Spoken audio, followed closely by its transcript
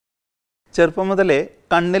ചെറുപ്പം മുതലേ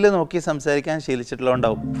കണ്ണിൽ നോക്കി സംസാരിക്കാൻ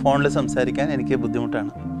ശീലിച്ചിട്ടുള്ളതുകൊണ്ടാവും ഫോണിൽ സംസാരിക്കാൻ എനിക്ക്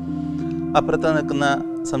ബുദ്ധിമുട്ടാണ്. അപ്പുറത്ത് നിൽക്കുന്ന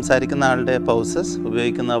സംസാരിക്കുന്ന ആളുടെ പൗസസ്,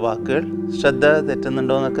 ഉപയോഗിക്കുന്ന വാക്കുകൾ, ശ്രദ്ധ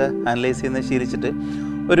തെറ്റുന്നുണ്ടോ എന്നൊക്കെ അനലൈസ് ചെയ്യുന്നത് ശീലിച്ചിട്ട്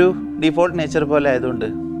ഒരു ഡിഫോൾട്ട് നേച്ചർ പോലെ ആയതുകൊണ്ട്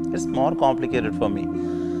it's more complicated for me.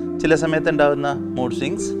 ചില സമയത്ത് ഉണ്ടാകുന്ന മൂഡ്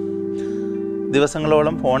സ്വിങ്സ്,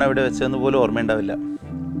 ദിവസങ്ങളോളം ഫോൺ എവിടെ വെച്ചതെന്ന് പോലും ഓർമ്മയുണ്ടാവില്ല.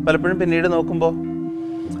 പലപ്പോഴും പിന്നീട് നോക്കുമ്പോൾ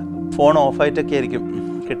ഫോൺ ഓഫായിട്ടൊക്കെ ആയിരിക്കും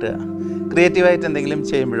കിട്ടുക. ക്രിയേറ്റീവായിട്ട് എന്തെങ്കിലും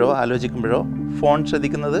ചെയ്യുമ്പോഴോ ആലോചിക്കുമ്പോഴോ ഫോൺ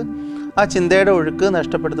ശ്രദ്ധിക്കുന്നത് ആ ചിന്തയുടെ ഒഴുക്ക്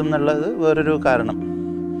നഷ്ടപ്പെടുത്തും എന്നുള്ളത് വേറൊരു കാരണം.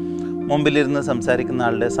 മുമ്പിലിരുന്ന് സംസാരിക്കുന്ന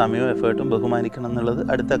ആളുടെ സമയവും എഫേർട്ടും ബഹുമാനിക്കണം എന്നുള്ളത്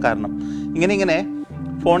അടുത്ത കാരണം. ഇങ്ങനെ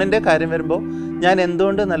ഫോണിൻ്റെ കാര്യം വരുമ്പോൾ ഞാൻ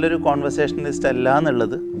എന്തുകൊണ്ട് നല്ലൊരു കോൺവെർസേഷനിസ്റ്റ് അല്ല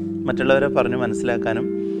എന്നുള്ളത് മറ്റുള്ളവരെ പറഞ്ഞു മനസ്സിലാക്കാനും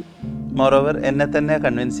മോറോവർ എന്നെ തന്നെ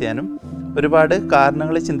കൺവിൻസ് ചെയ്യാനും ഒരുപാട്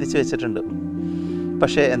കാരണങ്ങൾ ചിന്തിച്ച് വെച്ചിട്ടുണ്ട്.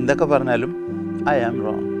 പക്ഷേ എന്തൊക്കെ പറഞ്ഞാലും ഐ ആം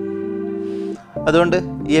റോങ്. അതുകൊണ്ട്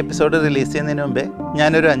ഈ എപ്പിസോഡ് റിലീസ് ചെയ്യുന്നതിന് മുമ്പേ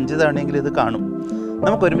ഞാനൊരു 5 തവണയെങ്കിലും ഇത് കാണും.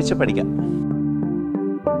 നമുക്കൊരുമിച്ച് പഠിക്കാം.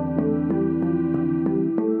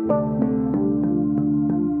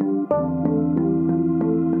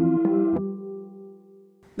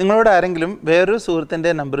 നിങ്ങളോട് ആരെങ്കിലും വേറൊരു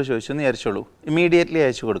സുഹൃത്തിൻ്റെ നമ്പർ ചോദിച്ചു എന്ന് വിചാരിച്ചോളൂ. ഇമ്മീഡിയറ്റ്ലി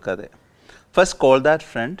അയച്ചു കൊടുക്കാതെ first call that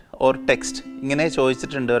front or text. ഇങ്ങനെ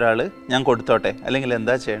ചോദിച്ചിട്ടുണ്ട് ഒരാൾ, ഞാൻ കൊടുത്തോട്ടെ, അല്ലെങ്കിൽ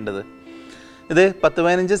എന്താ ചെയ്യേണ്ടത്? ഇത്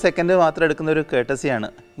 10-15 സെക്കൻഡ് മാത്രം എടുക്കുന്ന ഒരു കേട്ടസിയാണ്.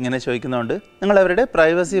 ഇങ്ങനെ ചോദിക്കുന്നതുകൊണ്ട് നിങ്ങൾ അവരുടെ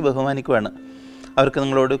പ്രൈവസി ബഹുമാനിക്കുകയാണ്. അവർക്ക്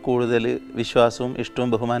നിങ്ങളോട് കൂടുതൽ വിശ്വാസവും ഇഷ്ടവും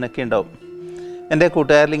ബഹുമാനമൊക്കെ ഉണ്ടാവും. എൻ്റെ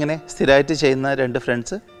കൂട്ടുകാരിൽ ഇങ്ങനെ സ്ഥിരമായിട്ട് ചെയ്യുന്ന 2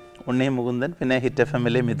 ഫ്രണ്ട്സ്, ഉണ്ണി മുകുന്ദൻ, പിന്നെ ഹിറ്റ്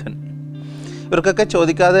FM-ലെ മിഥുൻ. ഇവർക്കൊക്കെ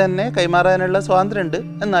ചോദിക്കാതെ തന്നെ കൈമാറാനുള്ള സ്വാതന്ത്ര്യമുണ്ട്,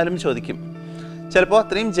 എന്നാലും ചോദിക്കും. ചിലപ്പോൾ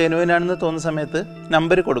അത്രയും ജെനുവിനാണെന്ന് തോന്നുന്ന സമയത്ത്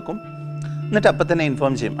നമ്പർ കൊടുക്കും. എന്നിട്ട് അപ്പം തന്നെ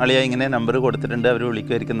ഇൻഫോം ചെയ്യും, അളിയ ഇങ്ങനെ നമ്പർ കൊടുത്തിട്ടുണ്ട്, അവർ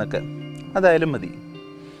വിളിക്കുമായിരിക്കുന്നൊക്കെ. അതായാലും മതി.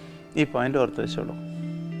 ഈ പോയിന്റ് ഓർത്ത് വെച്ചോളൂ.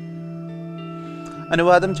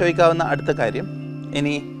 അനുവാദം ചോദിക്കാവുന്ന അടുത്ത കാര്യം,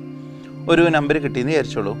 ഇനി ഒരു നമ്പർ കിട്ടിയെന്ന്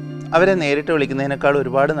വിചാരിച്ചോളൂ. അവരെ നേരിട്ട് വിളിക്കുന്നതിനേക്കാൾ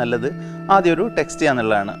ഒരുപാട് നല്ലത് ആദ്യം ഒരു ടെക്സ്റ്റ്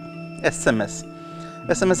ചെയ്യാന്നുള്ളതാണ്.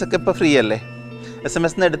 SMS ഒക്കെ ഇപ്പോൾ ഫ്രീ അല്ലേ.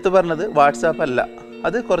 SMS എന്ന് എടുത്തു പറഞ്ഞത് വാട്സാപ്പ് അല്ല,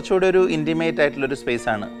 അത് കുറച്ചുകൂടി ഒരു ഇൻറ്റിമേറ്റ് ആയിട്ടുള്ളൊരു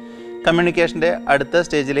സ്പേസാണ്. കമ്മ്യൂണിക്കേഷൻ്റെ അടുത്ത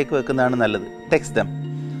സ്റ്റേജിലേക്ക് വെക്കുന്നതാണ് നല്ലത്. Text dum.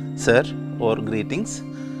 Sir or greetings,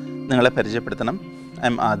 നിങ്ങളെ പരിചയപ്പെടുത്തണം, ഐ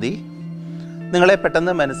എം ആദി. നിങ്ങളെ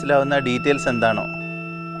പെട്ടെന്ന് മനസ്സിലാവുന്ന ഡീറ്റെയിൽസ് എന്താണോ,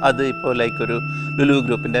 അത് ഇപ്പോൾ ലൈക്ക് ഒരു ലുലു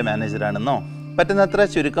ഗ്രൂപ്പിൻ്റെ മാനേജറാണെന്നോ, പറ്റുന്നത്ര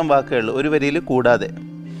ചുരുക്കം വാക്കുകൾ ഒരു വരിയിൽ കൂടാതെ.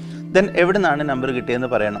 ദെൻ എവിടെ നിന്നാണ് നമ്പർ കിട്ടിയതെന്ന്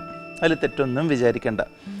പറയണം. അതിൽ തെറ്റൊന്നും വിചാരിക്കേണ്ട.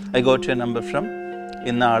 I got your number from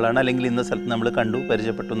ഇന്ന ആളാണ്, അല്ലെങ്കിൽ ഇന്ന സ്ഥലത്ത് നമ്മൾ കണ്ടു,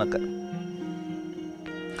 പരിചയപ്പെട്ടു എന്നൊക്കെ.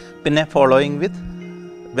 പിന്നെ following with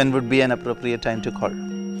when would be an appropriate time to call.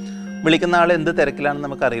 വിളിക്കുന്ന ആൾ എന്ത് തിരക്കിലാണെന്ന്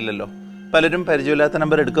നമുക്കറിയില്ലല്ലോ. പലരും പരിചയമില്ലാത്ത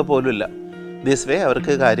നമ്പർ എടുക്കുക പോലുമില്ല. ദിസ് വേ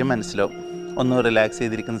അവർക്ക് കാര്യം മനസ്സിലാവും. ഒന്ന് റിലാക്സ്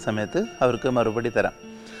ചെയ്തിരിക്കുന്ന സമയത്ത് അവർക്ക് മറുപടി തരാം.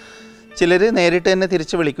 ചിലർ നേരിട്ട് തന്നെ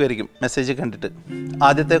തിരിച്ച് വിളിക്കുമായിരിക്കും മെസ്സേജ് കണ്ടിട്ട്.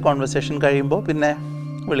 ആദ്യത്തെ കോൺവെർസേഷൻ കഴിയുമ്പോൾ പിന്നെ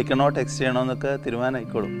വിളിക്കണോ ടെക്സ്റ്റ് ചെയ്യണോ എന്നൊക്കെ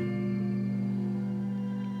തീരുമാനമായിക്കോളും.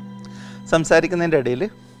 സംസാരിക്കുന്നതിൻ്റെ ഇടയിൽ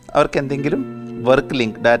അവർക്ക് എന്തെങ്കിലും വർക്ക്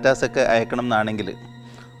ലിങ്ക് ഡാറ്റാസൊക്കെ അയക്കണം എന്നാണെങ്കിൽ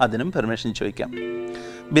അതിനും പെർമിഷൻ ചോദിക്കാം.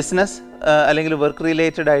 ബിസിനസ് അല്ലെങ്കിൽ വർക്ക്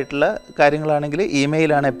റിലേറ്റഡ് ആയിട്ടുള്ള കാര്യങ്ങളാണെങ്കിൽ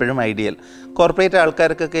ഇമെയിലാണ് എപ്പോഴും ഐഡിയൽ. കോർപ്പറേറ്റ്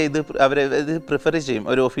ആൾക്കാർക്കൊക്കെ ഇത് പ്രിഫർ ചെയ്യും,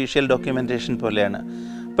 ഒരു ഒഫീഷ്യൽ ഡോക്യുമെൻറ്റേഷൻ പോലെയാണ്.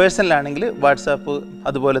 പേഴ്സണലാണെങ്കിൽ വാട്സാപ്പ്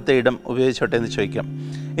അതുപോലത്തെ ഇടം ഉപയോഗിച്ചോട്ടെ എന്ന് ചോദിക്കാം.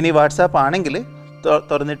 ഇനി വാട്സാപ്പ് ആണെങ്കിൽ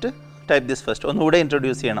തുറന്നിട്ട് ടൈപ്പ് ദിസ് ഫസ്റ്റ്, ഒന്നുകൂടെ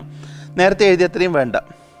ഇൻട്രൊഡ്യൂസ് ചെയ്യണം. നേരത്തെ എഴുതിയത്രയും വേണ്ട.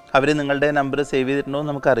 അവർ നിങ്ങളുടെ നമ്പർ സേവ് ചെയ്തിട്ടുണ്ടോ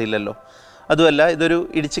എന്ന് നമുക്കറിയില്ലല്ലോ. അതുമല്ല, ഇതൊരു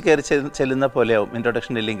ഇടിച്ച് കയറി ചെല്ലുന്ന പോലെയാവും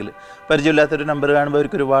ഇൻട്രൊഡക്ഷൻ ഇല്ലെങ്കിൽ. പരിചയമില്ലാത്തൊരു നമ്പർ കാണുമ്പോൾ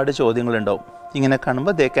അവർക്ക് ഒരുപാട് ചോദ്യങ്ങളുണ്ടാവും. ഇങ്ങനെ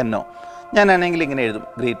കാണുമ്പോൾ ദേ കൻ നോ. ഞാനാണെങ്കിൽ ഇങ്ങനെ എഴുതും,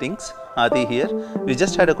 greetings, Adi here, we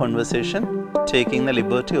just had A conversation, taking the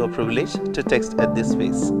liberty or privilege to text at this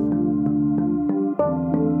space.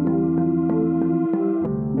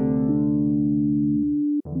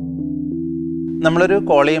 നമ്മളൊരു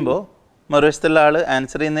കോൾ ചെയ്യുമ്പോൾ മറുവശത്തുള്ള ആൾ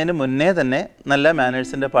ആൻസർ ചെയ്യുന്നതിന് മുന്നേ തന്നെ നല്ല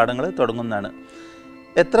മാനേഴ്സിൻ്റെ പാഠങ്ങൾ തുടങ്ങുന്നതാണ്.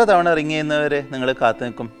 എത്ര തവണ റിങ് ചെയ്യുന്നവരെ നിങ്ങൾ കാത്തു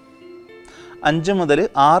നിൽക്കും? 5 മുതൽ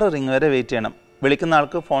 6 റിങ് വരെ വെയിറ്റ് ചെയ്യണം. വിളിക്കുന്ന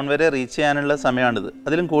ആൾക്ക് ഫോൺ വരെ റീച്ച് ചെയ്യാനുള്ള സമയമാണിത്.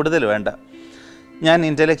 അതിലും കൂടുതൽ വേണ്ട. ഞാൻ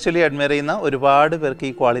ഇൻ്റലക്ച്വലി അഡ്മയർ ചെയ്യുന്ന ഒരുപാട് പേർക്ക്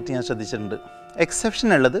ഈ ക്വാളിറ്റി ഞാൻ ശ്രദ്ധിച്ചിട്ടുണ്ട്. എക്സെപ്ഷൻ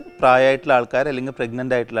ഉള്ളത് പ്രായമായിട്ടുള്ള ആൾക്കാർ, അല്ലെങ്കിൽ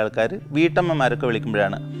പ്രഗ്നൻ്റ് ആയിട്ടുള്ള ആൾക്കാർ, വീട്ടമ്മമാരൊക്കെ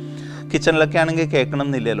വിളിക്കുമ്പോഴാണ്. കിച്ചണിലൊക്കെ ആണെങ്കിൽ കേൾക്കണം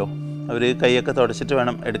എന്നില്ലല്ലോ, അവർ കൈയൊക്കെ തുടച്ചിട്ട്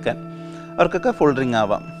വേണം എടുക്കാൻ. അവർക്കൊക്കെ ഫുൾ റിങ്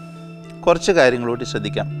ആവാം. കുറച്ച് കാര്യങ്ങളോട്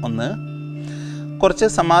ശ്രദ്ധിക്കാം. ഒന്ന്, കുറച്ച്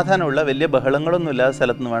സമാധാനമുള്ള വലിയ ബഹളങ്ങളൊന്നും ഇല്ലാത്ത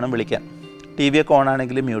സ്ഥലത്ത് നിന്ന് വേണം വിളിക്കാൻ. TV ഒക്കെ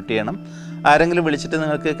ഓണാണെങ്കിൽ മ്യൂട്ട് ചെയ്യണം. ആരെങ്കിലും വിളിച്ചിട്ട്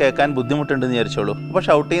നിങ്ങൾക്ക് കേൾക്കാൻ ബുദ്ധിമുട്ടുണ്ടെന്ന് വിചാരിച്ചോളൂ. അപ്പോൾ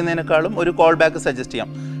ഷൗട്ട് ചെയ്യുന്നതിനേക്കാളും ഒരു കോൾ ബാക്ക് സജസ്റ്റ് ചെയ്യാം.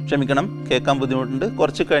 ക്ഷമിക്കണം, കേൾക്കാൻ ബുദ്ധിമുട്ടുണ്ട്,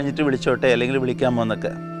 കുറച്ച് കഴിഞ്ഞിട്ട് വിളിച്ചോട്ടെ, അല്ലെങ്കിൽ വിളിക്കാമോ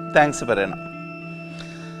എന്നൊക്കെ താങ്ക്സ് പറയണം.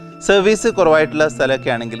 സർവീസ് കുറവായിട്ടുള്ള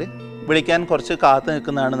സ്ഥലമൊക്കെ ആണെങ്കിൽ വിളിക്കാൻ കുറച്ച് കാത്തു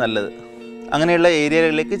നിൽക്കുന്നതാണ് നല്ലത്. അങ്ങനെയുള്ള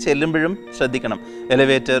ഏരിയകളിലേക്ക് ചെല്ലുമ്പോഴും ശ്രദ്ധിക്കണം.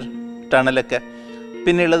 എലിവേറ്റർ, ടണലൊക്കെ.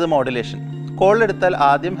 പിന്നെയുള്ളത് മോഡുലേഷൻ. കോൾ എടുത്താൽ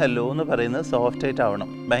ആദ്യം ഹലോ എന്ന് പറയുന്നത് സോഫ്റ്റ് ആയിട്ട് ആവണം.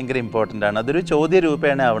 ഭയങ്കര ഇമ്പോർട്ടൻ്റ് ആണ്. അതൊരു ചോദ്യ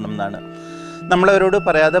രൂപേണ ആവണം എന്നാണ്. നമ്മളവരോട്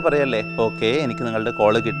പറയാതെ പറയല്ലേ, ഓക്കെ എനിക്ക് നിങ്ങളുടെ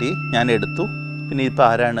കോള് കിട്ടി, ഞാൻ എടുത്തു, പിന്നെ ഇപ്പോൾ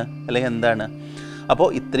ആരാണ് അല്ലെങ്കിൽ എന്താണ്. അപ്പോൾ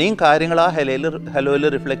ഇത്രയും കാര്യങ്ങൾ ആ ഹലോയിൽ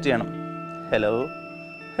റിഫ്ലക്റ്റ് ചെയ്യണം. Hello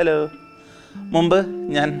hello. മുമ്പ്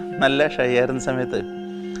ഞാൻ നല്ല ഷൈ ആയിരുന്ന സമയത്ത്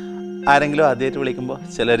ആരെങ്കിലും ആദ്യമായിട്ട് വിളിക്കുമ്പോൾ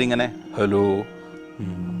ചിലരിങ്ങനെ ഹലോ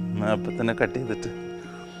അപ്പം തന്നെ കട്ട് ചെയ്തിട്ട്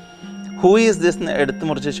ഹൂ ഈസ് ദിസ് എടുത്തു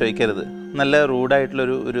മുറിച്ച് ചോദിക്കരുത്. നല്ല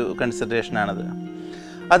റൂഡായിട്ടുള്ളൊരു കൺസിഡറേഷനാണത്.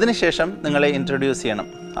 അതിനുശേഷം നിങ്ങളെ ഇൻട്രൊഡ്യൂസ് ചെയ്യണം.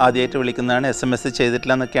 ആദ്യമായിട്ട് വിളിക്കുന്നതാണ്, SMS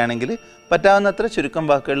ചെയ്തിട്ടില്ല എന്നൊക്കെ ആണെങ്കിൽ പറ്റാവുന്നത്ര ചുരുക്കം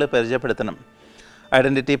വാക്കുകളിൽ പരിചയപ്പെടുത്തണം.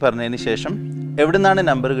 ഐഡൻറ്റിറ്റി പറഞ്ഞതിന് ശേഷം എവിടെ നിന്നാണ്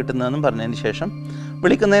നമ്പർ കിട്ടുന്നതെന്നും പറഞ്ഞതിന് ശേഷം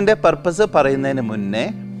വിളിക്കുന്നതിൻ്റെ പർപ്പസ് പറയുന്നതിന് മുന്നേ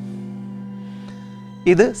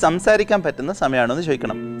ഇത് സംസാരിക്കാൻ പറ്റുന്ന സമയമാണോ എന്ന്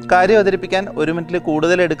ചോദിക്കണം. കാര്യം അവതരിപ്പിക്കാൻ 1 മിനിറ്റിൽ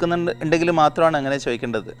കൂടുതൽ എടുക്കുന്നുണ്ടെങ്കിൽ മാത്രമാണ് അങ്ങനെ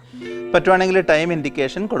ചോദിക്കേണ്ടത്. പറ്റുവാണെങ്കിൽ ടൈം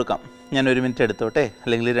ഇൻഡിക്കേഷൻ കൊടുക്കാം. ഞാൻ 1 മിനിറ്റ് എടുത്തോട്ടെ,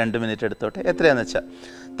 അല്ലെങ്കിൽ 2 മിനിറ്റ് എടുത്തോട്ടെ, എത്രയാണെന്ന് വെച്ചാൽ.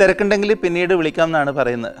 തിരക്കുണ്ടെങ്കിൽ പിന്നീട് വിളിക്കാം എന്നാണ്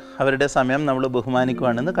പറയുന്നത്. അവരുടെ സമയം നമ്മൾ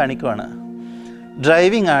ബഹുമാനിക്കുവാണെന്ന് കാണിക്കുവാണ്.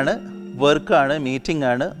 ഡ്രൈവിംഗ് ആണ്, വർക്കാണ്, മീറ്റിംഗ്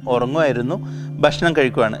ആണ്, ഉറങ്ങുമായിരുന്നു, ഭക്ഷണം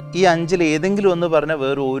കഴിക്കുവാണ്. ഈ 5-ൽ ഏതെങ്കിലും ഒന്ന് പറഞ്ഞാൽ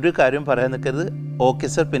വേറെ ഒരു കാര്യം പറയാൻ നിൽക്കരുത്. ഓക്കെ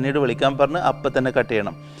സർ പിന്നീട് വിളിക്കാൻ പറഞ്ഞ് അപ്പം തന്നെ കട്ട്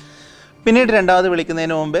ചെയ്യണം. പിന്നീട് രണ്ടാമത്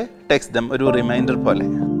വിളിക്കുന്നതിന് മുമ്പേ ടെക്സ്റ്റ് ദം, ഒരു റിമൈൻഡർ പോലെ.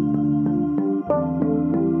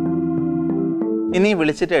 ഇനി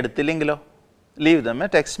വിളിച്ചിട്ട് എടുത്തില്ലെങ്കിലോ, leave them a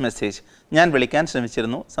text message. ഞാൻ വിളിക്കാൻ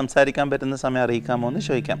ശ്രമിച്ചിരുന്നു, സംസാരിക്കാൻ പറ്റുന്ന സമയം അറിയിക്കാമോ എന്ന്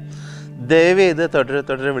ചോദിക്കാം. ദയവ് ചെയ്ത്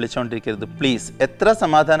തുടരെ വിളിച്ചുകൊണ്ടിരിക്കരുത് പ്ലീസ്. എത്ര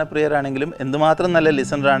സമാധാനപ്രിയരാണെങ്കിലും എന്തുമാത്രം നല്ല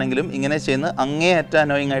ലിസണർ ആണെങ്കിലും ഇങ്ങനെ ചെയ്യുന്നത് അങ്ങേയറ്റ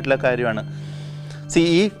അനോയിങ് ആയിട്ടുള്ള കാര്യമാണ്.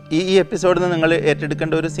 ഈ എപ്പിസോഡിൽ നിന്ന് നിങ്ങൾ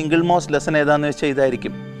ഏറ്റെടുക്കേണ്ട ഒരു സിംഗിൾ മോസ്റ്റ് ലെസൺ ഏതാണെന്ന് വെച്ചാൽ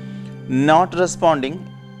ഇതായിരിക്കും: not responding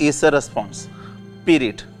is A response,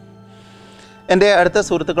 period. എൻ്റെ അടുത്ത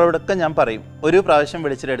സുഹൃത്തുക്കളോടൊക്കെ ഞാൻ പറയും, ഒരു പ്രാവശ്യം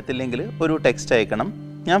വിളിച്ചിട്ടെടുത്തില്ലെങ്കിൽ ഒരു ടെക്സ്റ്റ് അയക്കണം,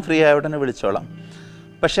 ഞാൻ ഫ്രീ ആയ ഉടനെ വിളിച്ചോളാം.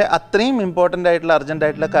 പക്ഷേ അത്രയും ഇമ്പോർട്ടൻ്റ് ആയിട്ടുള്ള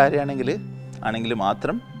അർജൻറ്റായിട്ടുള്ള കാര്യമാണെങ്കിൽ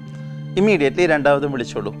മാത്രം ഇമ്മീഡിയറ്റ്ലി രണ്ടാമതും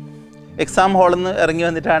വിളിച്ചോളൂ. എക്സാം ഹാളിൽ നിന്ന് ഇറങ്ങി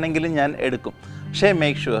വന്നിട്ടാണെങ്കിലും ഞാൻ എടുക്കും. പക്ഷേ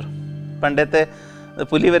മേക്ക് ഷുവർ, പണ്ടത്തെ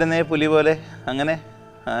പുലി വരുന്നേ പുലി പോലെ അങ്ങനെ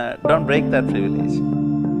don't break that privilege.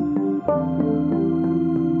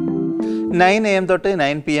 9 AM തൊട്ട്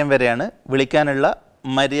 9 PM വരെയാണ് വിളിക്കാനുള്ള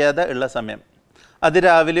മര്യാദ ഉള്ള സമയം. അത്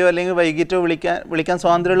രാവിലെയോ അല്ലെങ്കിൽ വൈകിട്ടോ വിളിക്കാൻ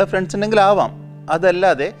സ്വാതന്ത്ര്യമുള്ള ഫ്രണ്ട്സ് ഉണ്ടെങ്കിൽ ആവാം.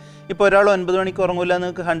 അതല്ലാതെ ഇപ്പോൾ ഒരാൾ 9 മണിക്ക് ഉറങ്ങില്ല എന്ന്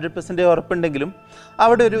നിങ്ങൾക്ക് 100% ഉറപ്പുണ്ടെങ്കിലും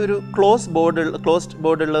അവിടെ ഒരു ക്ലോസ്ഡ്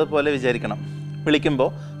ബോർഡ് ഉള്ളത് പോലെ വിചാരിക്കണം. വിളിക്കുമ്പോൾ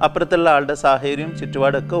അപ്പുറത്തുള്ള ആളുടെ സാഹചര്യം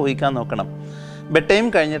ചുറ്റുപാടൊക്കെ ഊഹിക്കാൻ നോക്കണം. ബെഡ് ടൈം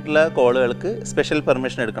കഴിഞ്ഞിട്ടുള്ള കോളുകൾക്ക് സ്പെഷ്യൽ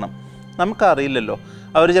പെർമിഷൻ എടുക്കണം. നമുക്കറിയില്ലല്ലോ,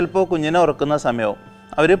 അവർ ചിലപ്പോൾ കുഞ്ഞിനെ ഉറക്കുന്ന സമയവും.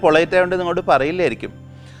 അവർ പൊളൈറ്റ് ആയതുകൊണ്ട് നിങ്ങളോട് പറയില്ലായിരിക്കും.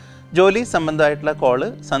 ജോലി സംബന്ധമായിട്ടുള്ള കോള്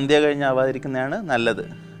സന്ധ്യ കഴിഞ്ഞാവാതിരിക്കുന്നതാണ് നല്ലത്.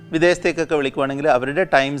 വിദേശത്തേക്കൊക്കെ വിളിക്കുവാണെങ്കിൽ അവരുടെ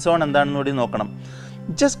ടൈം സോൺ എന്താണെന്ന് കൂടി നോക്കണം.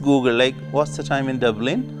 Just Google like what's the time in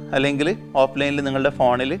Dublin, അല്ലെങ്കിൽ ഓഫ്ലൈനിൽ നിങ്ങളുടെ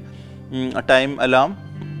ഫോണിൽ ടൈം അലാം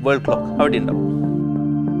വേൾഡ് ക്ലോക്ക് അവിടെ ഉണ്ടാവും.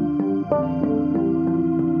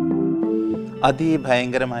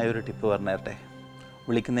 അതിഭയങ്കരമായ ഒരു ടിപ്പ് പറഞ്ഞു തരട്ടെ.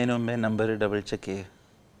 വിളിക്കുന്നതിന് മുമ്പേ നമ്പർ ഡബിൾ ചെക്ക് ചെയ്യുക.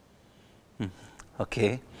 ഓക്കെ,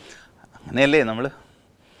 അങ്ങനെയല്ലേ നമ്മൾ.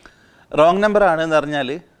 റോങ് നമ്പർ ആണെന്ന്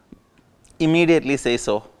പറഞ്ഞാൽ immediately say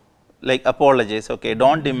so, like apologise, okay,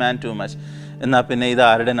 don't demand too much. എന്നാൽ പിന്നെ ഇത്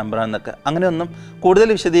ആരുടെ നമ്പറാണെന്നൊക്കെ അങ്ങനെയൊന്നും കൂടുതൽ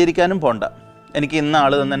വിശദീകരിക്കാനും പോണ്ട. എനിക്ക് ഇന്ന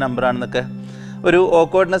ആൾ തന്ന നമ്പറാണെന്നൊക്കെ ഒരു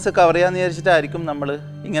ഓക്വേർഡ്നെസ് കവർ ചെയ്യാമെന്ന് വിചാരിച്ചിട്ടായിരിക്കും നമ്മൾ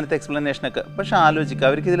ഇങ്ങനത്തെ എക്സ്പ്ലനേഷനൊക്കെ. പക്ഷെ ആലോചിക്കുക,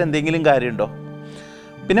 അവർക്ക് ഇതിൽ എന്തെങ്കിലും കാര്യമുണ്ടോ?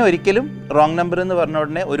 പിന്നെ ഒരിക്കലും റോങ് നമ്പർ എന്ന് പറഞ്ഞ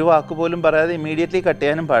ഉടനെ ഒരു വാക്ക് പോലും പറയാതെ ഇമ്മീഡിയറ്റ്ലി കട്ട്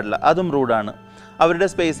ചെയ്യാനും പാടില്ല. അതും റൂഡാണ്. അവരുടെ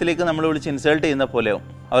സ്പേസിലേക്ക് നമ്മൾ വിളിച്ച് ഇൻസൾട്ട് ചെയ്യുന്ന പോലെയാവും.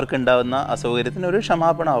 അവർക്കുണ്ടാകുന്ന അസൗകര്യത്തിന് ഒരു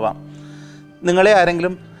ക്ഷമാപണമാവാം. നിങ്ങളെ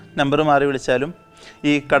ആരെങ്കിലും നമ്പർ മാറി വിളിച്ചാലും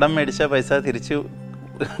ഈ കടം മേടിച്ച പൈസ തിരിച്ച്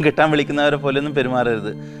കിട്ടാൻ വിളിക്കുന്നവരെ പോലെയൊന്നും പെരുമാറരുത്.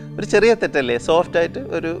 ഒരു ചെറിയ തെറ്റല്ലേ, സോഫ്റ്റായിട്ട്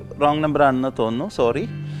ഒരു റോങ് നമ്പർ ആണെന്ന് തോന്നുന്നു, സോറി,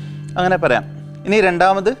 അങ്ങനെ പറയാം. ഇനി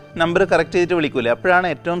രണ്ടാമത് നമ്പർ കറക്റ്റ് ചെയ്തിട്ട് വിളിക്കൂലേ, അപ്പോഴാണ്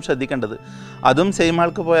ഏറ്റവും ശ്രദ്ധിക്കേണ്ടത്. അതും സെയിം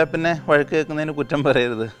ആൾക്ക് പോയാൽ പിന്നെ വഴക്ക് കേൾക്കുന്നതിന് കുറ്റം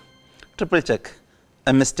പറയരുത്. Triple check.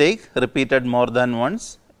 A mistake repeated more than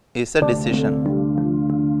once is A decision.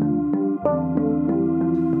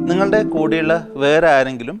 നിങ്ങളുടെ കൂടെയുള്ള വേറെ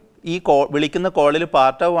ആരെങ്കിലും ഈ വിളിക്കുന്ന കോളിൽ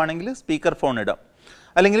പാർട്ടാവുകയാണെങ്കിൽ സ്പീക്കർ ഫോൺ ഇടാം.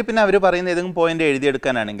 അല്ലെങ്കിൽ പിന്നെ അവർ പറയുന്ന ഏതെങ്കിലും പോയിന്റ്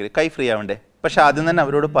എഴുതിയെടുക്കാനാണെങ്കിൽ കൈ ഫ്രീ ആവണ്ടേ. പക്ഷേ ആദ്യം തന്നെ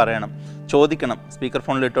അവരോട് പറയണം, ചോദിക്കണം, സ്പീക്കർ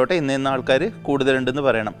ഫോണിൽ ഇട്ടോട്ടെ, ഇന്ന ആൾക്കാർ കൂടുതലുണ്ടെന്ന്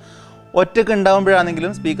പറയണം. ഒറ്റയ്ക്ക്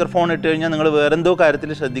ഉണ്ടാകുമ്പോഴാണെങ്കിലും സ്പീക്കർ ഫോൺ ഇട്ട് കഴിഞ്ഞാൽ നിങ്ങൾ വേറെന്തോ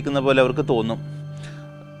കാര്യത്തിൽ ശ്രദ്ധിക്കുന്ന പോലെ അവർക്ക് തോന്നും.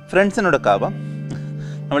 ഫ്രണ്ട്സിനോടൊക്കെ ആവാം.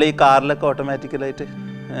 നമ്മൾ ഈ കാറിലൊക്കെ ഓട്ടോമാറ്റിക്കലായിട്ട്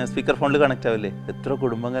സ്പീക്കർ ഫോണിൽ കണക്റ്റ് ആവില്ലേ, എത്ര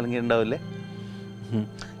കുടുംബം കലങ്ങിയിട്ടുണ്ടാവില്ലേ.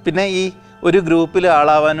 പിന്നെ ഈ ഒരു ഗ്രൂപ്പിൽ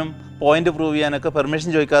ആളാവാനും പോയിന്റ് പ്രൂവ് ചെയ്യാനൊക്കെ പെർമിഷൻ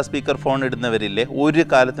ചോദിക്കാതെ സ്പീക്കർ ഫോൺ ഇടുന്നവരില്ലേ, ഒരു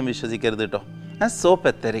കാലത്തും വിശ്വസിക്കരുത് കേട്ടോ. സോ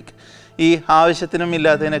പെത്തറിക്. ഈ ആവശ്യത്തിനും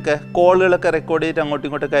ഇല്ലാത്തതിനൊക്കെ കോളുകളൊക്കെ റെക്കോർഡ് ചെയ്തിട്ട് അങ്ങോട്ടും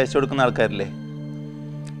ഇങ്ങോട്ടൊക്കെ അയച്ചു കൊടുക്കുന്ന ആൾക്കാരില്ലേ,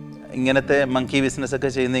 ഇങ്ങനത്തെ മങ്കി ബിസിനസ്സൊക്കെ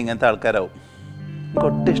ചെയ്യുന്ന ഇങ്ങനത്തെ ആൾക്കാരാവും. എനിക്ക്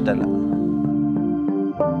ഒട്ടും ഇഷ്ടമല്ല.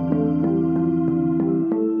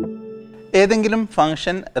 ഏതെങ്കിലും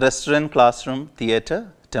function, restaurant, class room, theatre,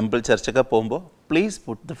 temple, ചർച്ചൊക്കെ പോകുമ്പോൾ please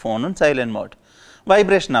put the phone on silent mode.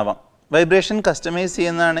 Vibration ആവാം. വൈബ്രേഷൻ കസ്റ്റമൈസ്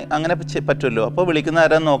ചെയ്യുന്നതാണ്, അങ്ങനെ പറ്റുമല്ലോ. അപ്പോൾ വിളിക്കുന്ന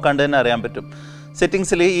ആരാന്ന് നോക്കാണ്ട് തന്നെ അറിയാൻ പറ്റും.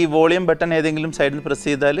 സെറ്റിങ്സിൽ ഈ വോളിയം ബട്ടൺ ഏതെങ്കിലും സൈഡിൽ പ്രസ്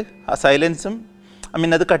ചെയ്താൽ ആ സൈലൻസും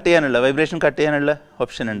അത് കട്ട് ചെയ്യാനുള്ള, വൈബ്രേഷൻ കട്ട് ചെയ്യാനുള്ള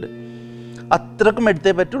ഓപ്ഷൻ ഉണ്ട്. അത്രക്കും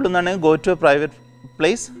എടുത്തേ പറ്റുള്ളൂ എന്നാണെങ്കിൽ go to A private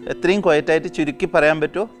place. എത്രയും ക്വയറ്റായിട്ട് ചുരുക്കി പറയാൻ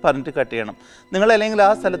പറ്റുമോ പറഞ്ഞിട്ട് കട്ട് ചെയ്യണം. നിങ്ങൾ അല്ലെങ്കിൽ ആ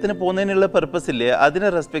സ്ഥലത്തിന് പോകുന്നതിനുള്ള പർപ്പസ് ഇല്ലേ, അതിനെ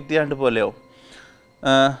റെസ്പെക്റ്റ് ചെയ്യാണ്ട് പോലെയോ.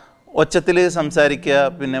 ഒച്ചത്തിൽ സംസാരിക്കുക,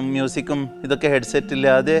 പിന്നെ മ്യൂസിക്കും ഇതൊക്കെ ഹെഡ്സെറ്റ്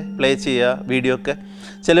ഇല്ലാതെ പ്ലേ ചെയ്യുക, വീഡിയോ ഒക്കെ.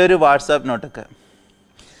 ചിലർ വാട്സാപ്പ് നോട്ടൊക്കെ.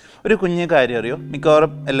 ഒരു കുഞ്ഞു കാര്യം അറിയോ,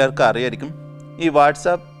 മിക്കവാറും എല്ലാവർക്കും അറിയായിരിക്കും. ഈ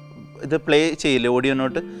വാട്സാപ്പ് ഇത് പ്ലേ ചെയ്യില്ലേ, ഓഡിയോ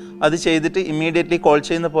നോട്ട്, അത് ചെയ്തിട്ട് ഇമ്മീഡിയറ്റ്ലി കോൾ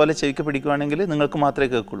ചെയ്യുന്ന പോലെ ചെവിക്ക് പിടിക്കുകയാണെങ്കിൽ നിങ്ങൾക്ക് മാത്രമേ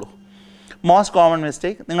കേൾക്കുള്ളൂ. മോസ്റ്റ് കോമൺ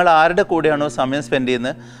മിസ്റ്റേക്ക്, നിങ്ങൾ ആരുടെ കൂടെയാണോ സമയം സ്പെൻഡ്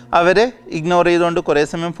ചെയ്യുന്നത് അവരെ ഇഗ്നോർ ചെയ്തുകൊണ്ട് കുറേ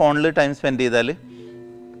സമയം ഫോണിൽ ടൈം സ്പെൻഡ് ചെയ്താൽ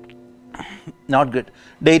നോട്ട് ഗുഡ്.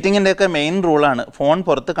 ഡേറ്റിങ്ങിൻ്റെയൊക്കെ മെയിൻ റൂളാണ് ഫോൺ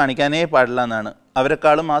പുറത്ത് കാണിക്കാനേ പാടില്ല എന്നാണ്.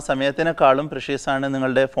 അവരെക്കാളും ആ സമയത്തിനേക്കാളും പ്രഷ്യസാണ്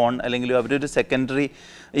നിങ്ങളുടെ ഫോൺ, അല്ലെങ്കിൽ അവരൊരു സെക്കൻഡറി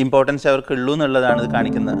ഇമ്പോർട്ടൻസ് അവർക്കുള്ളൂ എന്നുള്ളതാണ് ഇത്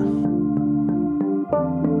കാണിക്കുന്നത്.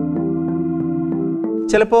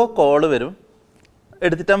 ചിലപ്പോൾ കോള് വരും,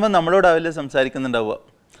 എടുത്തിട്ടാകുമ്പോൾ നമ്മളോടാവില്ല സംസാരിക്കുന്നുണ്ടാവുക.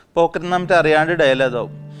 പോക്കറ്റ് നമ്പർ അറിയാണ്ട്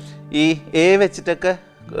ഡയലോഗാവും. ഈ എ വെച്ചിട്ടൊക്കെ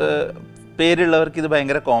പേരുള്ളവർക്ക് ഇത്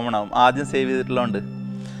ഭയങ്കര കോമൺ ആവും, ആദ്യം സേവ് ചെയ്തിട്ടുള്ളതുകൊണ്ട്.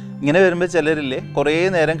 ഇങ്ങനെ വരുമ്പോൾ ചിലരില്ലേ കുറേ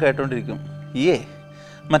നേരം കേട്ടോണ്ടിരിക്കും.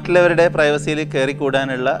 മറ്റുള്ളവരുടെ പ്രൈവസിയിൽ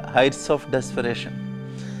കയറിക്കൂടാനുള്ള ഹൈറ്റ്സ് ഓഫ് ഡെസ്പറേഷൻ.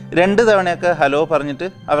 2 തവണയൊക്കെ ഹലോ പറഞ്ഞിട്ട്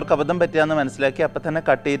അവർക്ക് അബദ്ധം പറ്റിയാന്ന് മനസ്സിലാക്കി അപ്പം തന്നെ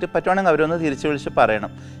കട്ട് ചെയ്തിട്ട് പറ്റുവാണെങ്കിൽ അവരൊന്ന് തിരിച്ചു വിളിച്ച്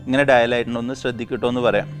പറയണം, ഇങ്ങനെ ഡയലായിട്ടുണ്ടോ ഒന്ന് ശ്രദ്ധിക്കട്ടോ എന്ന്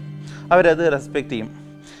പറയാം. അവരത് റെസ്പെക്റ്റ് ചെയ്യും.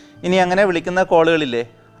 ഇനി അങ്ങനെ വിളിക്കുന്ന കോളുകളില്ലേ,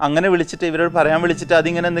 അങ്ങനെ വിളിച്ചിട്ട് ഇവരോട് പറയാൻ വിളിച്ചിട്ട്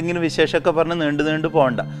അതിങ്ങനെ എന്തെങ്കിലും വിശേഷമൊക്കെ പറഞ്ഞ് നീണ്ടു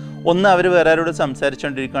പോകണ്ട. ഒന്ന്, അവർ വേറെ ആരോട്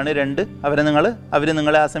സംസാരിച്ചുകൊണ്ടിരിക്കുകയാണ്. 2, അവർ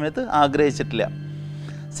നിങ്ങളെ ആ സമയത്ത് ആഗ്രഹിച്ചിട്ടില്ല.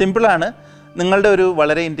 സിമ്പിളാണ്. നിങ്ങളുടെ ഒരു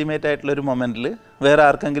വളരെ ഇൻറ്റിമേറ്റ് ആയിട്ടുള്ളൊരു മൊമെൻറ്റിൽ വേറെ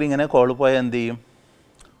ആർക്കെങ്കിലും ഇങ്ങനെ കോൾ പോയാൽ എന്ത് ചെയ്യും?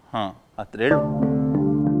 അത്രേ ഉള്ളൂ.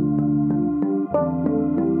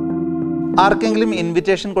 ആർക്കെങ്കിലും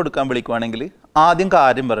ഇൻവിറ്റേഷൻ കൊടുക്കാൻ വിളിക്കുവാണെങ്കിൽ ആദ്യം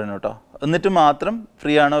കാര്യം പറയണം കേട്ടോ, എന്നിട്ട് മാത്രം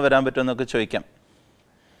ഫ്രീ ആണോ വരാൻ പറ്റുമോ എന്നൊക്കെ ചോദിക്കാം.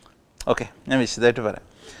 ഓക്കെ, ഞാൻ വിശദമായിട്ട് പറയാം.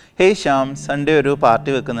 ഹേയ് ശ്യാം, സൺഡേ ഒരു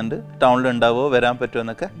പാർട്ടി വെക്കുന്നുണ്ട്, ടൗണിൽ ഉണ്ടാവുമോ, വരാൻ പറ്റുമോ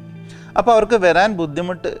എന്നൊക്കെ. അപ്പോൾ അവർക്ക് വരാൻ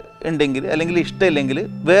ബുദ്ധിമുട്ട് ഉണ്ടെങ്കിൽ അല്ലെങ്കിൽ ഇഷ്ടമില്ലെങ്കിൽ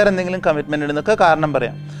വേറെ എന്തെങ്കിലും കമ്മിറ്റ്മെൻ്റ് ഉണ്ടെന്നൊക്കെ കാരണം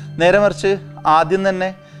പറയാം. നേരെ മറിച്ച് ആദ്യം തന്നെ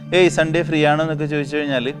സൺഡേ ഫ്രീ ആണോ എന്നൊക്കെ ചോദിച്ചു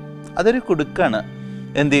കഴിഞ്ഞാൽ അതൊരു കുടുക്കാണ്.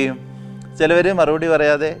 എന്തു ചെയ്യും? ചിലവർ മറുപടി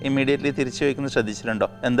പറയാതെ ഇമ്മീഡിയറ്റ്ലി തിരിച്ചു ചോദിക്കുന്നത് ശ്രദ്ധിച്ചിട്ടുണ്ടോ,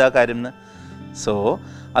 എന്താ കാര്യം എന്ന്? സോ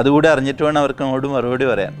അതുകൂടി അറിഞ്ഞിട്ട് വേണം അവർക്ക് അങ്ങോട്ട് മറുപടി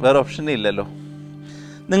പറയാൻ, വേറെ ഓപ്ഷൻ ഇല്ലല്ലോ.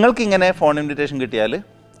 നിങ്ങൾക്കിങ്ങനെ ഫോൺ ഇൻവിറ്റേഷൻ കിട്ടിയാൽ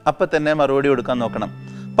അപ്പം തന്നെ മറുപടി കൊടുക്കാൻ നോക്കണം.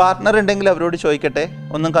 പാർട്ട്ണർ ഉണ്ടെങ്കിൽ അവരോട് ചോദിക്കട്ടെ,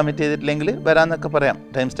 ഒന്നും കമ്മിറ്റ് ചെയ്തിട്ടില്ലെങ്കിൽ വരാമെന്നൊക്കെ പറയാം,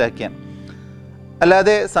 ടൈം സ്റ്റാക്ക് ചെയ്യാൻ.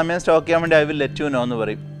 അല്ലാതെ സമയം സ്റ്റോക്ക് ചെയ്യാൻ വേണ്ടി I will let you know എന്ന്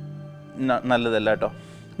പറയും. നല്ലതല്ല കേട്ടോ,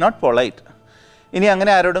 നോട്ട് പൊളൈറ്റ്. ഇനി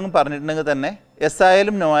അങ്ങനെ ആരോടെങ്കിലും പറഞ്ഞിട്ടുണ്ടെങ്കിൽ തന്നെ യെസ്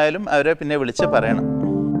ആയാലും നോ ആയാലും അവരെ പിന്നെ വിളിച്ച് പറയണം.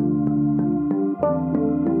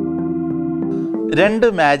 2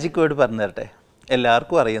 മാജിക് വേർഡ് പറഞ്ഞു തരട്ടെ,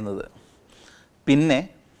 എല്ലാവർക്കും അറിയുന്നത്. പിന്നെ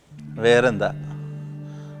വേറെന്താ?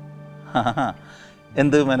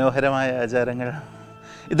 എന്ത് മനോഹരമായ ആചാരങ്ങൾ.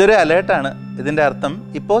 ഇതൊരു അലേർട്ടാണ്. ഇതിൻ്റെ അർത്ഥം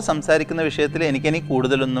ഇപ്പോൾ സംസാരിക്കുന്ന വിഷയത്തിൽ എനിക്കിനി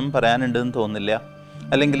കൂടുതലൊന്നും പറയാനുണ്ടെന്ന് തോന്നുന്നില്ല,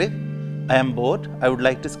 അല്ലെങ്കിൽ I am board, I would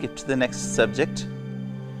like to skip to the next subject.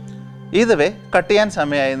 ഇതുവേ cut ചെയ്യാൻ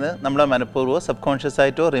സമയമായെന്ന് നമ്മളെ മനഃപൂർവ്വം സബ് കോൺഷ്യസ്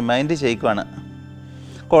ആയിട്ടോ റിമൈൻഡ് ചെയ്യിക്കുവാണ്.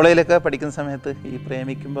 കോളേജിലൊക്കെ പഠിക്കുന്ന സമയത്ത് ഈ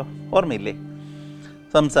പ്രേമിക്കുമ്പോൾ ഓർമ്മയില്ലേ,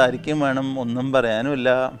 സംസാരിക്കും വേണം, ഒന്നും പറയാനുമില്ല.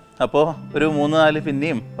 അപ്പോൾ ഒരു 3-4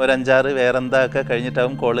 പിന്നെയും ഒരു 5-6 വേറെന്താ ഒക്കെ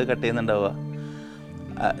കഴിഞ്ഞിട്ടാവും കോള് കട്ട് ചെയ്യുന്നുണ്ടാവുക.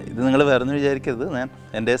 ഇത് നിങ്ങൾ വേറൊന്നും വിചാരിക്കരുത്, ഞാൻ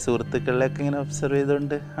എൻ്റെ സുഹൃത്തുക്കളിലൊക്കെ ഇങ്ങനെ ഒബ്സർവ്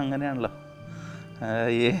ചെയ്തുകൊണ്ട് അങ്ങനെയാണല്ലോ.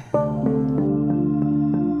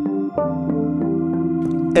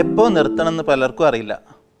 എപ്പോൾ നിർത്തണം എന്ന് പലർക്കും അറിയില്ല.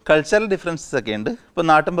 കൾച്ചറൽ ഡിഫറൻസസ് ഒക്കെ ഉണ്ട്. ഇപ്പോൾ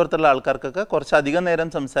നാട്ടിൻ പുറത്തുള്ള ആൾക്കാർക്കൊക്കെ കുറച്ചധികം നേരം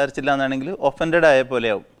സംസാരിച്ചില്ല എന്നാണെങ്കിൽ ഒഫൻഡഡ് ആയ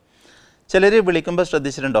പോലെയാവും. ചിലർ വിളിക്കുമ്പോൾ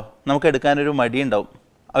ശ്രദ്ധിച്ചിട്ടുണ്ടോ, നമുക്ക് എടുക്കാനൊരു മടിയുണ്ടാവും.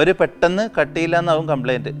 അവർ പെട്ടെന്ന് കട്ട് ചെയ്യില്ല എന്നാവും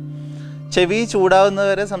കംപ്ലൈൻറ്റ്. ചെവി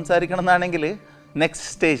ചൂടാവുന്നവരെ സംസാരിക്കണം എന്നാണെങ്കിൽ നെക്സ്റ്റ്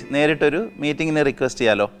സ്റ്റേജ് നേരിട്ടൊരു മീറ്റിങ്ങിന് റിക്വസ്റ്റ്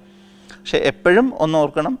ചെയ്യാലോ. പക്ഷെ എപ്പോഴും ഒന്ന്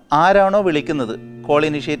ഓർക്കണം, ആരാണോ വിളിക്കുന്നത്, കോൾ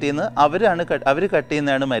ഇനിഷ്യേറ്റ് ചെയ്യുന്നത്, അവർ കട്ട്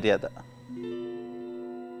ചെയ്യുന്നതാണ് മര്യാദ.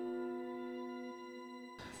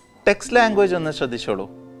 ടെക്സ്റ്റ് ലാംഗ്വേജ് ഒന്ന് ശ്രദ്ധിച്ചോളൂ.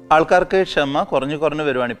 ആൾക്കാർക്ക് ക്ഷമ കുറഞ്ഞു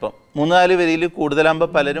വരുവാണിപ്പം. 3-4 വരിയിൽ കൂടുതലാകുമ്പോൾ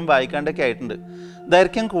പലരും വായിക്കാണ്ടൊക്കെ ആയിട്ടുണ്ട്.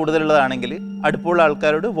 ദൈർഘ്യം കൂടുതലുള്ളതാണെങ്കിൽ അടുപ്പുള്ള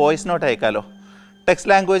ആൾക്കാരോട് voice note അയക്കാമല്ലോ. Text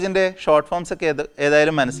ലാംഗ്വേജിൻ്റെ short forms ഒക്കെ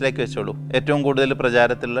ഏതായാലും മനസ്സിലാക്കി വെച്ചോളൂ. ഏറ്റവും കൂടുതൽ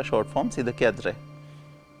പ്രചാരത്തിലുള്ള ഷോർട്ട് ഫോംസ് ഇതൊക്കെ അത്രേ.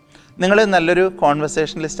 നിങ്ങൾ നല്ലൊരു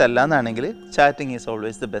കോൺവെർസേഷനലിസ്റ്റ് അല്ല എന്നാണെങ്കിൽ chatting is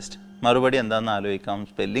always the best. മറുപടി എന്താണെന്ന് ആലോചിക്കാം,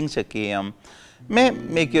 സ്പെല്ലിംഗ് ചെക്ക് ചെയ്യാം,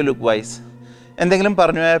 മേക്ക് യു ലുക്ക് വൈസ്. എന്തെങ്കിലും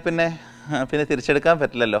പറഞ്ഞു പോയാൽ പിന്നെ തിരിച്ചെടുക്കാൻ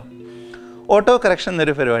പറ്റില്ലല്ലോ. ഓട്ടോ കറക്ഷൻ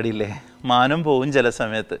എന്നൊരു പരിപാടിയില്ലേ, മാനം പോവും ചില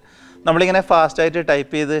സമയത്ത്. നമ്മളിങ്ങനെ ഫാസ്റ്റായിട്ട്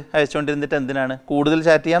ടൈപ്പ് ചെയ്ത് അയച്ചുകൊണ്ടിരുന്നിട്ട് എന്തിനാണ്? കൂടുതൽ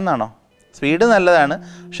ചാറ്റ് ചെയ്യാമെന്നാണോ? സ്പീഡ് നല്ലതാണ്,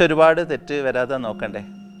 പക്ഷെ ഒരുപാട് തെറ്റ് വരാതെ നോക്കണ്ടേ?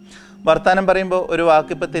 വർത്തമാനം പറയുമ്പോൾ ഒരു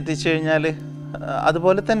വാക്ക് ഇപ്പോൾ തെറ്റിച്ച് കഴിഞ്ഞാൽ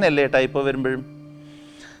അതുപോലെ തന്നെയല്ലേ ടൈപ്പ് വരുമ്പോഴും?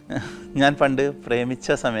 ഞാൻ പണ്ട്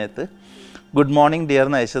പ്രേമിച്ച സമയത്ത് ഗുഡ് മോർണിംഗ് ഡിയർ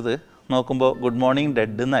എന്ന് അയച്ചത് നോക്കുമ്പോൾ ഗുഡ് മോർണിംഗ്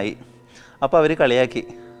ഡെഡ് എന്നായി. അപ്പോൾ അവർ കളിയാക്കി,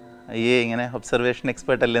 അയ്യേ ഇങ്ങനെ ഒബ്സർവേഷൻ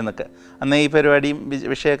എക്സ്പേർട്ട് അല്ലേ എന്നൊക്കെ. അന്ന് ഈ പരിപാടിയും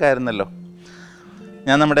വിഷയമൊക്കെ ആയിരുന്നല്ലോ.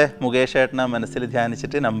 ഞാൻ നമ്മുടെ മുകേഷ് ഏട്ടനെ മനസ്സിൽ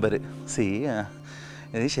ധ്യാനിച്ചിട്ട് നമ്പർ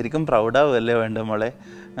ഇത് ശരിക്കും പ്രൗഡാവുമല്ലേ വേണ്ട മോളെ.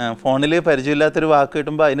 ഫോണിൽ പരിചയമില്ലാത്തൊരു വാക്ക്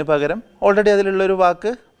കിട്ടുമ്പോൾ അതിന് പകരം ഓൾറെഡി അതിലുള്ളൊരു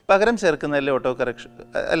വാക്ക് പകരം ചേർക്കുന്നതല്ലേ ഓട്ടോ കറക്ഷൻ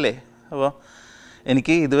അല്ലേ? അപ്പോൾ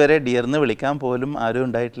എനിക്ക് ഇതുവരെ ഡിയർന്ന് വിളിക്കാൻ പോലും ആരും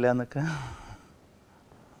ഉണ്ടായിട്ടില്ല എന്നൊക്കെ.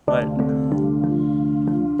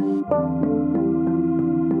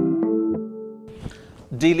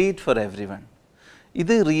 ഡിലീറ്റ് ഫോർ എവ്രി വൺ,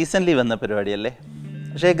 ഇത് റീസെൻ്റ്ലി വന്ന പരിപാടിയല്ലേ?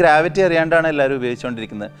 പക്ഷേ ഗ്രാവിറ്റി അറിയാണ്ടാണ് എല്ലാവരും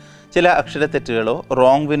ഉപയോഗിച്ചുകൊണ്ടിരിക്കുന്നത്. ചില അക്ഷരത്തെറ്റുകളോ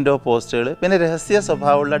റോങ് വിൻഡോ പോസ്റ്റുകൾ പിന്നെ രഹസ്യ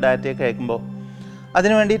സ്വഭാവമുള്ള ഡാറ്റയൊക്കെ അയക്കുമ്പോൾ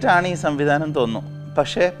അതിന് വേണ്ടിയിട്ടാണ് ഈ സംവിധാനം തോന്നുന്നു.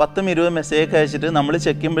 പക്ഷേ 10-20 മെസ്സേജ് അയച്ചിട്ട് നമ്മൾ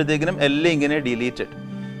ചെക്ക് ചെയ്യുമ്പോഴത്തേക്കിനും എല്ലാം ഇങ്ങനെ ഡിലീറ്റഡ്.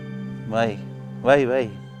 വൈ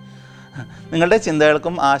നിങ്ങളുടെ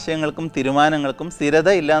ചിന്തകൾക്കും ആശയങ്ങൾക്കും തീരുമാനങ്ങൾക്കും സ്ഥിരത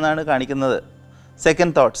ഇല്ല എന്നാണ് കാണിക്കുന്നത്.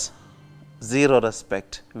 സെക്കൻഡ് തോട്ട്സ്, സീറോ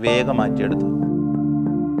റെസ്പെക്റ്റ്, വേഗം മാറ്റിയെടുത്തു.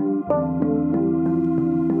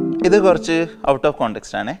 ഇത് കുറച്ച് ഔട്ട് ഓഫ്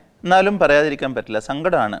കോണ്ടെക്സ്റ്റ് ആണേ, എന്നാലും പറയാതിരിക്കാൻ പറ്റില്ല,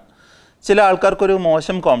 സങ്കടമാണ്. ചില ആൾക്കാർക്കൊരു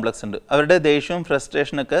മോശം കോംപ്ലക്സ് ഉണ്ട്. അവരുടെ ദേഷ്യവും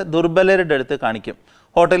ഫ്രസ്ട്രേഷനൊക്കെ ദുർബലരുടെ അടുത്ത് കാണിക്കും.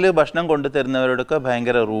 ഹോട്ടലിൽ ഭക്ഷണം കൊണ്ടു തരുന്നവരോടൊക്കെ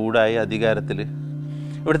ഭയങ്കര റൂഡായി അധികാരത്തിൽ.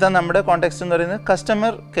 ഇവിടുത്തെ നമ്മുടെ കോണ്ടെക്സ്റ്റ് എന്ന് പറയുന്നത്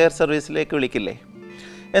കസ്റ്റമർ കെയർ സർവീസിലേക്ക് വിളിക്കില്ലേ?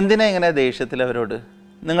 എന്തിനാ ഇങ്ങനെ ദേഷ്യത്തിൽ അവരോട്?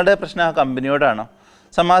 നിങ്ങളുടെ പ്രശ്നം ആ കമ്പനിയോടാണോ?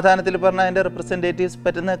 സമാധാനത്തിൽ പറഞ്ഞാൽ അതിൻ്റെ റെപ്രസെൻറ്റേറ്റീവ്സ്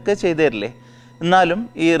പറ്റുന്നതൊക്കെ ചെയ്തു തരില്ലേ? എന്നാലും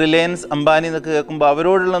ഈ റിലയൻസ് അംബാനി എന്നൊക്കെ കേൾക്കുമ്പോൾ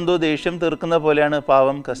അവരോടുള്ള എന്തോ ദേഷ്യം തീർക്കുന്ന പോലെയാണ്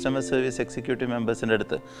പാവം കസ്റ്റമർ സർവീസ് എക്സിക്യൂട്ടീവ് മെമ്പേഴ്സിൻ്റെ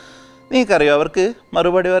അടുത്ത്. നിങ്ങൾക്കറിയോ അവർക്ക്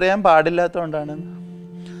മറുപടി പറയാൻ പാടില്ലാത്തതുകൊണ്ടാണ്.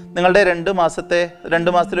 നിങ്ങളുടെ 2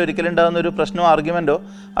 മാസത്തിൽ ഒരിക്കലുണ്ടാകുന്ന ഒരു പ്രശ്നമോ ആർഗ്യുമെൻറ്റോ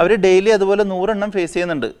അവർ ഡെയിലി അതുപോലെ 100 എണ്ണം ഫേസ്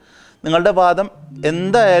ചെയ്യുന്നുണ്ട്. നിങ്ങളുടെ വാദം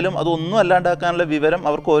എന്തായാലും അതൊന്നും അല്ലാണ്ടാക്കാനുള്ള വിവരം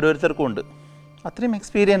അവർക്ക് ഓരോരുത്തർക്കും ഉണ്ട്. അത്രയും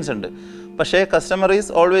എക്സ്പീരിയൻസ് ഉണ്ട്. പക്ഷേ customer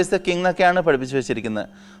is always the king എന്നൊക്കെയാണ് പഠിപ്പിച്ചു വെച്ചിരിക്കുന്നത്.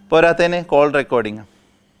 പോരാത്തതിന് കോൾ റെക്കോർഡിങ്.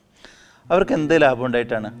 അവർക്ക് എന്ത് ലാഭം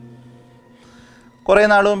ഉണ്ടായിട്ടാണ്? കുറേ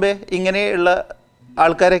നാൾ മുമ്പേ ഇങ്ങനെയുള്ള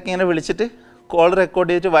ആൾക്കാരൊക്കെ ഇങ്ങനെ വിളിച്ചിട്ട് കോൾ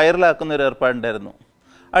റെക്കോർഡ് ചെയ്തിട്ട് വൈറലാക്കുന്ന ഒരു ഏർപ്പാടുണ്ടായിരുന്നു.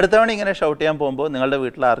 അടുത്ത തവണ ഇങ്ങനെ ഷൗട്ട് ചെയ്യാൻ പോകുമ്പോൾ നിങ്ങളുടെ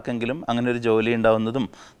വീട്ടിൽ ആർക്കെങ്കിലും അങ്ങനെ ഒരു ജോലി ഉണ്ടാവുന്നതും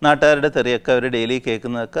നാട്ടുകാരുടെ തെറിയൊക്കെ അവർ ഡെയിലി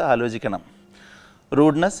കേൾക്കുന്നതൊക്കെ ആലോചിക്കണം.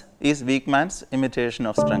 Rudeness is week man's imitation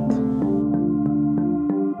of strength.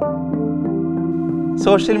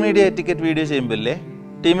 Social media etiquette video ചെയ്യുമ്പോഴല്ലേ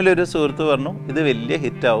ടീമിലൊരു സുഹൃത്ത് പറഞ്ഞു ഇത് വലിയ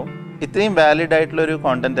ഹിറ്റാവും, ഇത്രയും വാലിഡ് ആയിട്ടുള്ളൊരു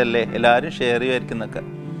കോണ്ടന്റ് അല്ലേ, എല്ലാവരും ഷെയർ ചെയ്യുമായിരിക്കുന്നൊക്കെ.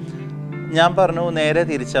 ഞാൻ പറഞ്ഞു നേരെ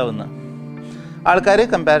തിരിച്ചാവുന്നു. ആൾക്കാർ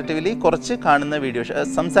കമ്പാരിറ്റീവ്ലി കുറച്ച് കാണുന്ന വീഡിയോ,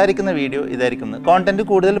 സംസാരിക്കുന്ന വീഡിയോ ഇതായിരിക്കുന്നത്. കോണ്ടന്റ്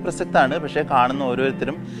കൂടുതൽ പ്രസക്തമാണ്, പക്ഷേ കാണുന്ന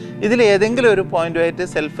ഓരോരുത്തരും ഇതിൽ ഏതെങ്കിലും ഒരു പോയിന്റുമായിട്ട്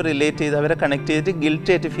സെൽഫ് റിലേറ്റ് ചെയ്ത് അവരെ കണക്ട് ചെയ്തിട്ട്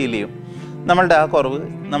ഗിൽറ്റ് ആയിട്ട് ഫീൽ ചെയ്യും. നമ്മളുടെ ആ കുറവ്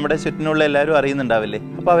നമ്മുടെ ചുറ്റിനുള്ള എല്ലാവരും അറിയുന്നുണ്ടാവില്ലേ?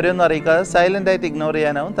 അപ്പോൾ അവരെയൊന്നും അറിയിക്കാതെ സൈലൻ്റായിട്ട് ഇഗ്നോർ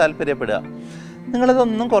ചെയ്യാനാവും താല്പര്യപ്പെടുക.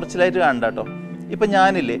 നിങ്ങളതൊന്നും കുറച്ചിലായിട്ട് കാണണ്ട കേട്ടോ. ഇപ്പം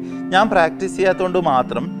ഞാനില്ലേ, ഞാൻ പ്രാക്ടീസ് ചെയ്യാത്തതുകൊണ്ട്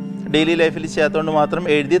മാത്രം, ഡെയിലി ലൈഫിൽ ചെയ്യാത്തതുകൊണ്ട് മാത്രം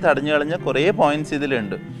എഴുതി തടഞ്ഞു കളഞ്ഞ കുറേ പോയിന്റ്സ്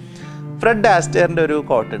ഇതിലുണ്ട്. ഫ്രെഡ് ആസ്റ്ററിൻ്റെ ഒരു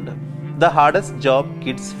കോട്ടുണ്ട്, the hardest job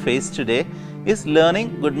kids face today is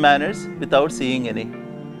learning good manners without seeing any.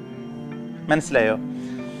 മനസ്സിലായോ?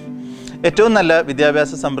 ഏറ്റവും നല്ല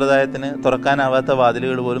വിദ്യാഭ്യാസ സമ്പ്രദായത്തിന് തുറക്കാനാവാത്ത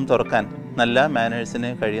വാതിലുകൾ പോലും തുറക്കാൻ നല്ല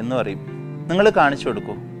മാനേഴ്സിന് കഴിയുമെന്ന് പറയും. നിങ്ങൾ കാണിച്ചു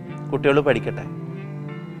കൊടുക്കൂ, കുട്ടികൾ പഠിക്കട്ടെ.